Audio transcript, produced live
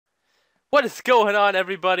What is going on,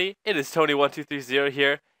 everybody? It is Tony1230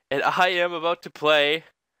 here, and I am about to play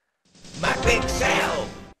McPIXEL!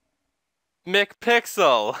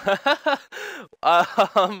 McPIXEL!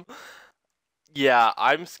 um, yeah,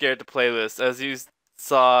 I'm scared to play this. As you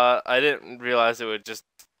saw, I didn't realize it would just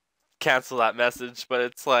cancel that message, but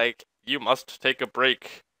it's like, you must take a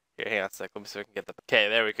break. Here, hang on a sec, let me see if I can get the... Okay,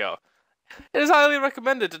 there we go. It is highly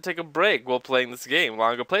recommended to take a break while playing this game.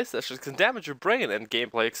 Longer play sessions can damage your brain and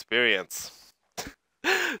gameplay experience.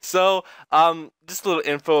 So, just a little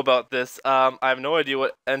info about this. I have no idea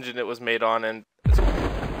what engine it was made on, and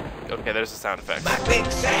okay, there's the sound effects.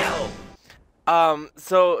 McPIXEL!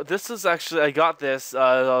 So this is actually, I got this,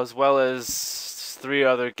 as well as 3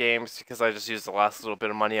 other games, because I just used the last little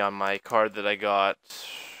bit of money on my card that I got.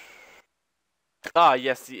 Ah,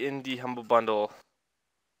 yes, the Indie Humble Bundle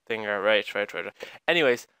thing, right.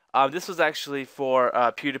 Anyways, this was actually for,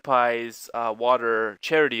 PewdiePie's, water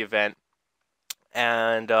charity event.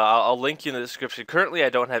 And I'll link you in the description. Currently, I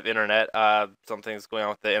don't have internet. Something's going on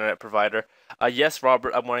with the internet provider. Yes,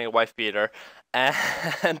 Robert, I'm wearing a wife beater.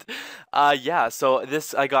 And yeah, so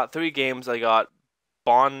this, I got 3 games. I got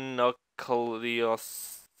Bonocolios.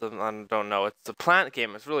 I don't know. It's a plant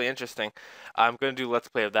game. It's really interesting. I'm going to do Let's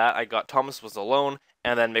Play of that. I got Thomas Was Alone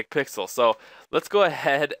and then McPIXEL. So let's go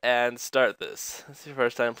ahead and start this. This is your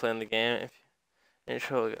first time playing the game. If you're in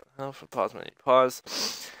trouble, help for pause menu.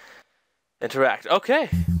 Pause. Interact. Okay.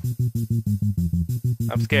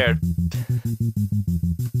 I'm scared.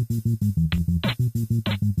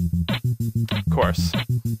 Of course.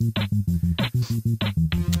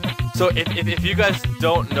 So if you guys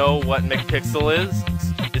don't know what McPIXEL is,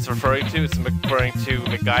 it's referring to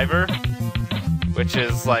MacGyver, which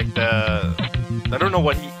is like the, I don't know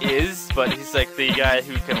what he is, but he's like the guy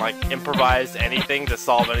who can like improvise anything to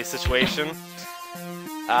solve any situation.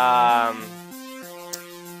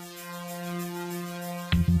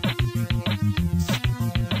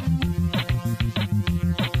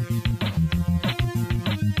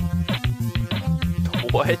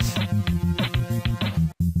 What?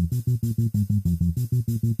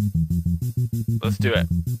 Let's do it.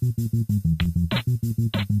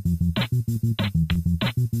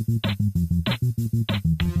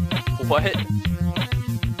 What?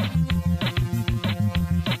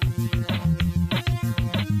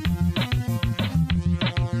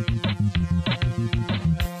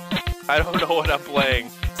 I don't know what I'm playing.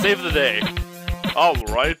 Save the day. All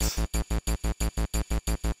right.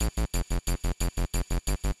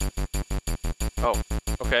 Oh,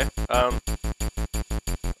 okay. Oh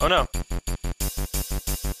no.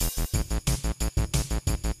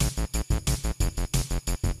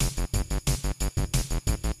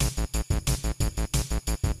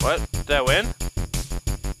 What? Did I win?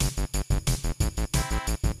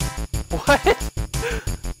 What?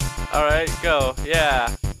 Alright, go. Yeah.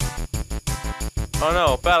 Oh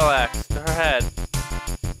no, battle axe to her head.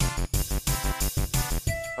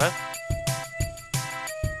 What?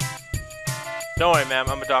 Don't worry, ma'am,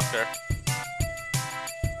 I'm a doctor.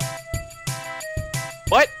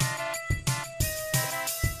 What?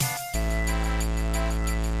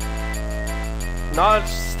 Not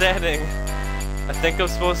standing. I think I'm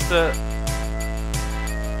supposed to...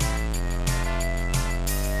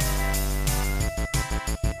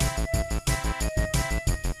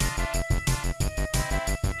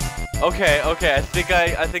 Okay, I think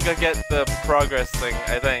I get the progress thing,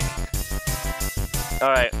 I think.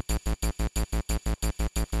 Alright.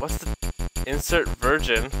 What's the insert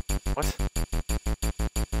virgin? What?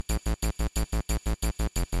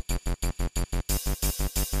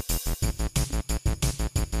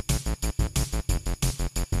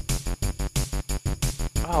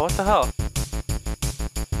 Oh, what the hell?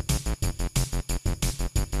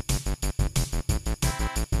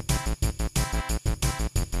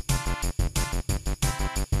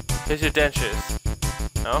 Here's your dentures.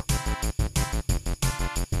 No?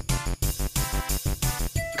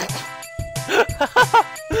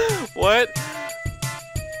 What?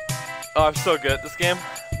 Oh, I'm so good at this game.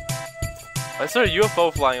 I saw a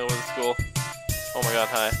UFO flying over the school. Oh my god,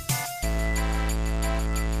 hi.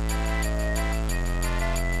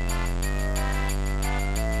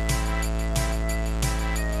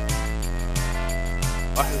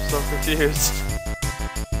 I'm so confused.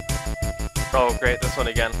 Oh great, this one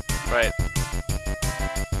again. Right.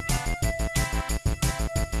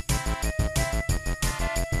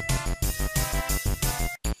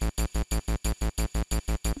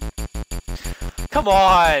 Come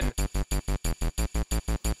on!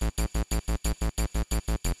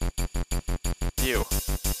 You.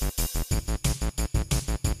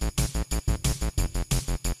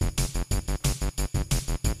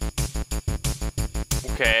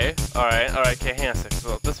 Okay. Alright. Okay, hang on a sec.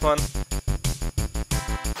 So this one.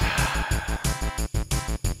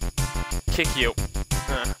 Kick you.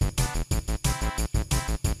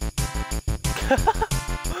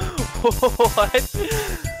 What?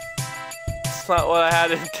 It's not what I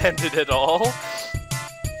had intended at all.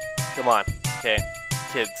 Come on. Okay.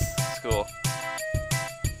 Kids. School.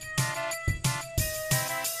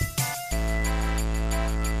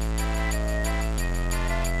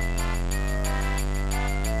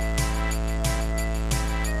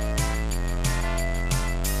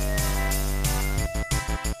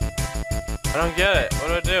 I don't get it. What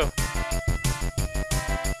do I do?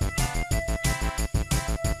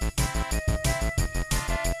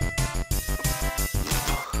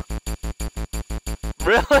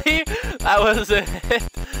 Really? That was it?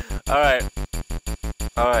 Alright.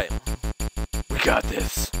 Alright. We got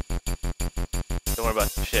this. Don't worry about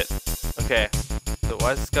the shit. Okay. So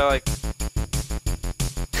why is this guy like...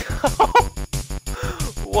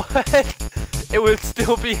 What? It would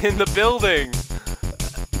still be in the building.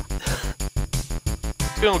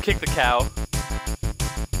 Just gonna kick the cow.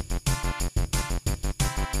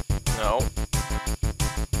 No.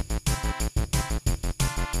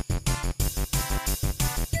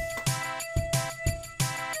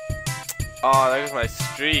 Oh, there's my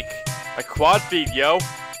streak. My quad feed, yo.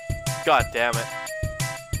 God damn it.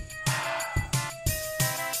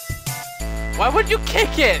 Why would you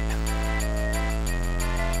kick it?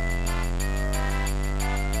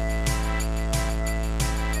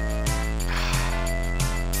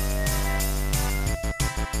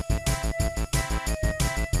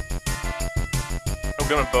 I'm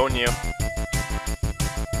gonna bone you.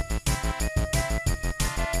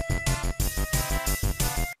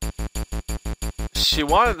 She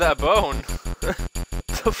wanted that bone.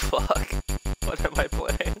 The fuck? What am I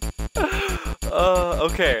playing?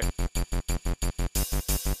 Okay.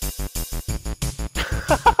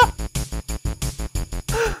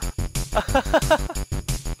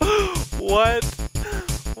 What?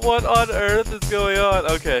 What on earth is going on?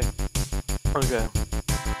 Okay. Okay.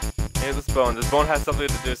 Here's this bone. This bone has something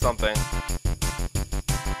to do something.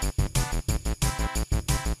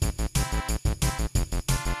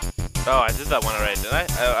 Oh, I did that one already, didn't I?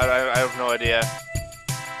 I have no idea.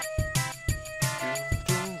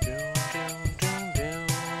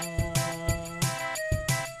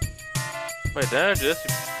 Wait, did I do this?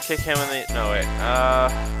 Kick him in the... No, wait. Oh,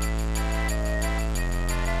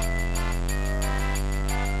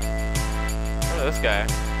 this guy.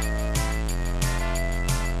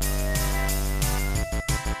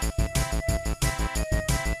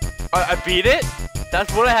 I beat it?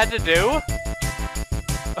 That's what I had to do?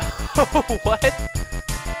 What?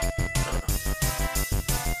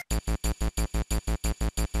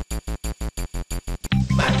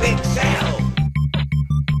 McPIXEL.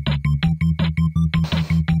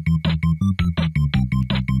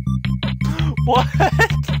 What?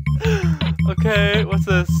 Okay, what's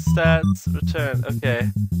this? Stats, return, okay.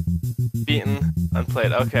 Beaten,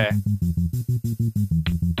 unplayed, okay.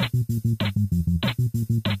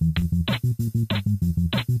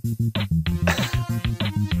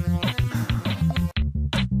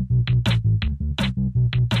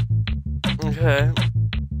 Okay.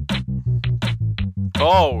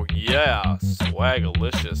 Oh, yeah,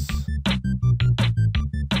 swagalicious.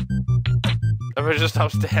 Everybody just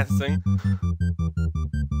stops dancing.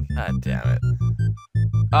 God damn it.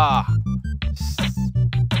 Ah.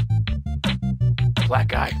 Black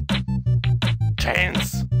guy.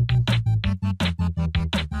 Chains.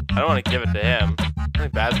 I don't want to give it to him.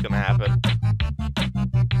 Nothing bad's gonna happen.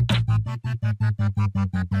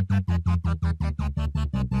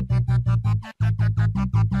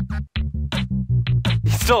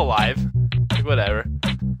 He's still alive. Like, whatever.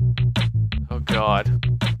 Oh god.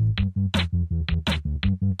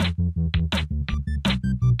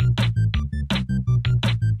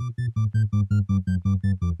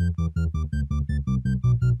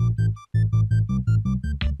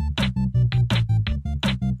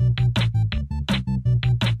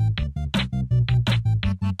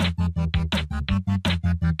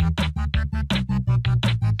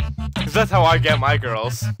 That's how I get my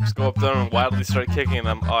girls. Just go up there and wildly start kicking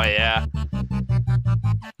them. Oh yeah.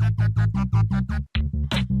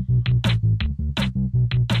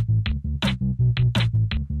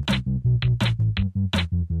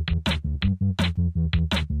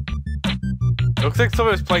 It looks like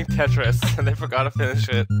somebody was playing Tetris and they forgot to finish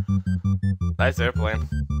it. Nice airplane.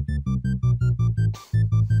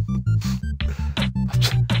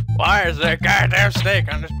 Why is there a goddamn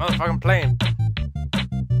snake on this motherfucking plane?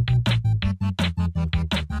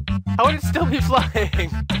 How would it still be flying?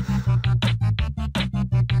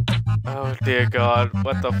 dear God,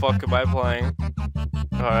 what the fuck am I playing?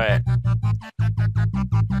 Alright.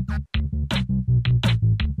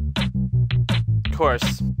 Of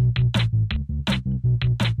course.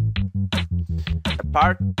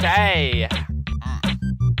 Party!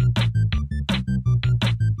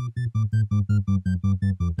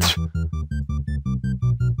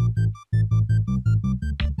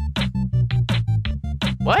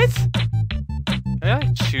 What? Can I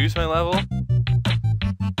like choose my level?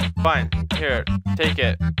 Fine. Here, take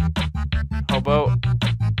it. Hobo.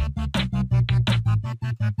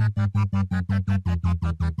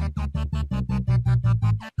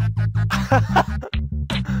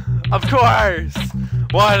 Of course!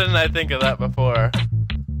 Why didn't I think of that before?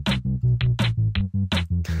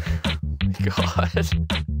 God.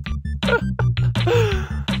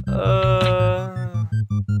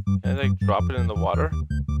 Can I like drop it in the water?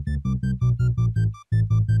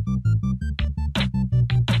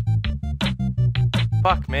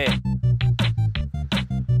 Fuck me.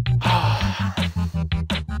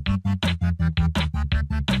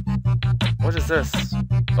 What is this?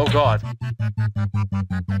 Oh God.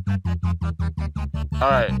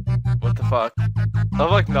 Alright. What the fuck? I love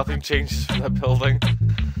like nothing changes from that building.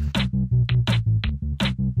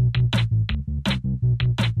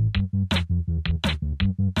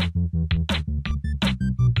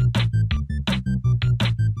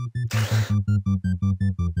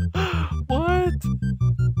 What?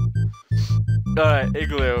 Alright,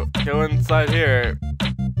 igloo. Go inside here.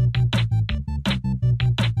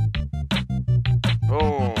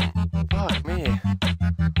 Boom. Fuck me.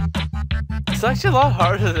 It's actually a lot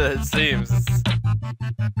harder than it seems.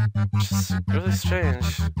 It's just really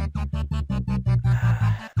strange. Give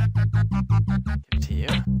it to you.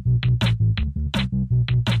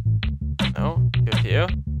 No? Give it to you.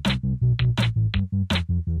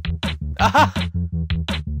 Ah!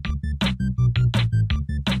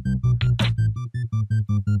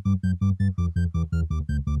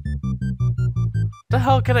 What the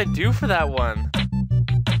hell can I do for that one?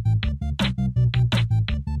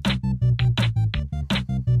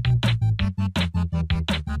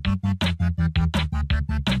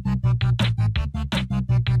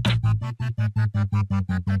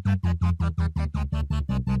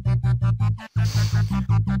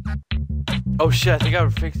 Oh shit, I think I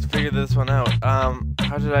would figure this one out. How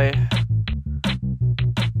did I...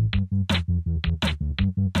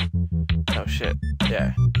 Oh shit,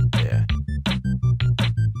 yeah.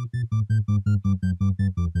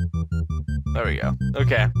 There we go,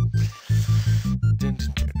 okay.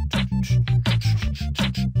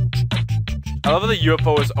 I love that the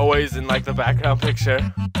UFO is always in like the background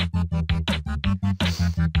picture.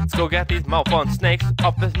 Let's go get these malformed snakes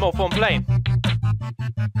off this malformed plane.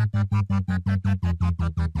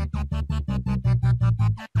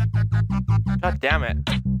 God damn it.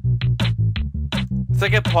 It's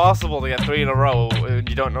like impossible to get 3 in a row when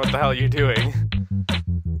you don't know what the hell you're doing.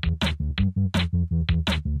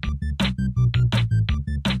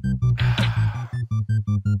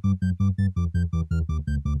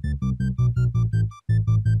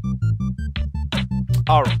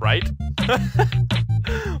 Alright.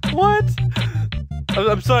 What?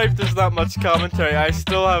 I'm sorry if there's not much commentary. I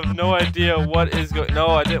still have no idea what is going. No,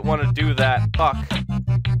 I didn't want to do that. Fuck.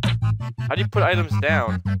 How do you put items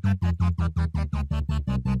down?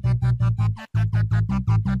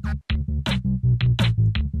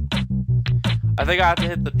 I think I have to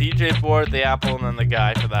hit the DJ board, the apple, and then the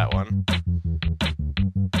guy for that one.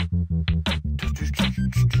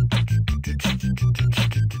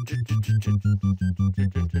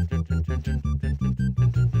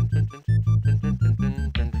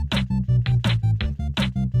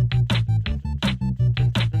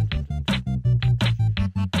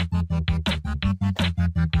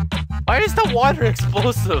 Why is the water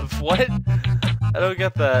explosive? What? I don't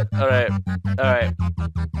get that. Alright. Alright.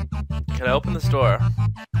 Can I open this door?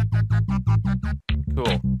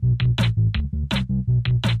 Cool.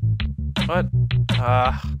 What?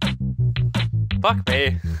 Fuck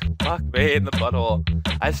me. Fuck me in the butthole.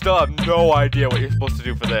 I still have no idea what you're supposed to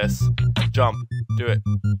do for this. Jump. Do it.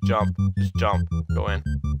 Jump. Just jump. Go in.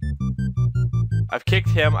 I've kicked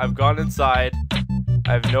him. I've gone inside.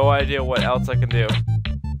 I have no idea what else I can do.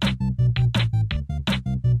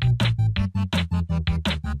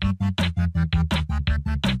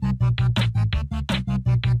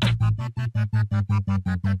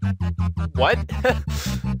 What?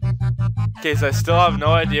 Okay, so I still have no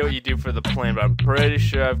idea what you do for the plane, but I'm pretty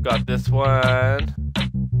sure I've got this one.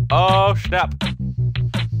 Oh, snap.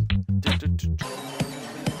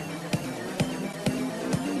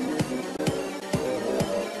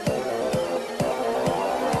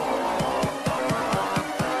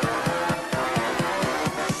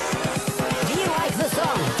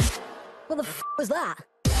 was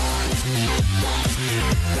that?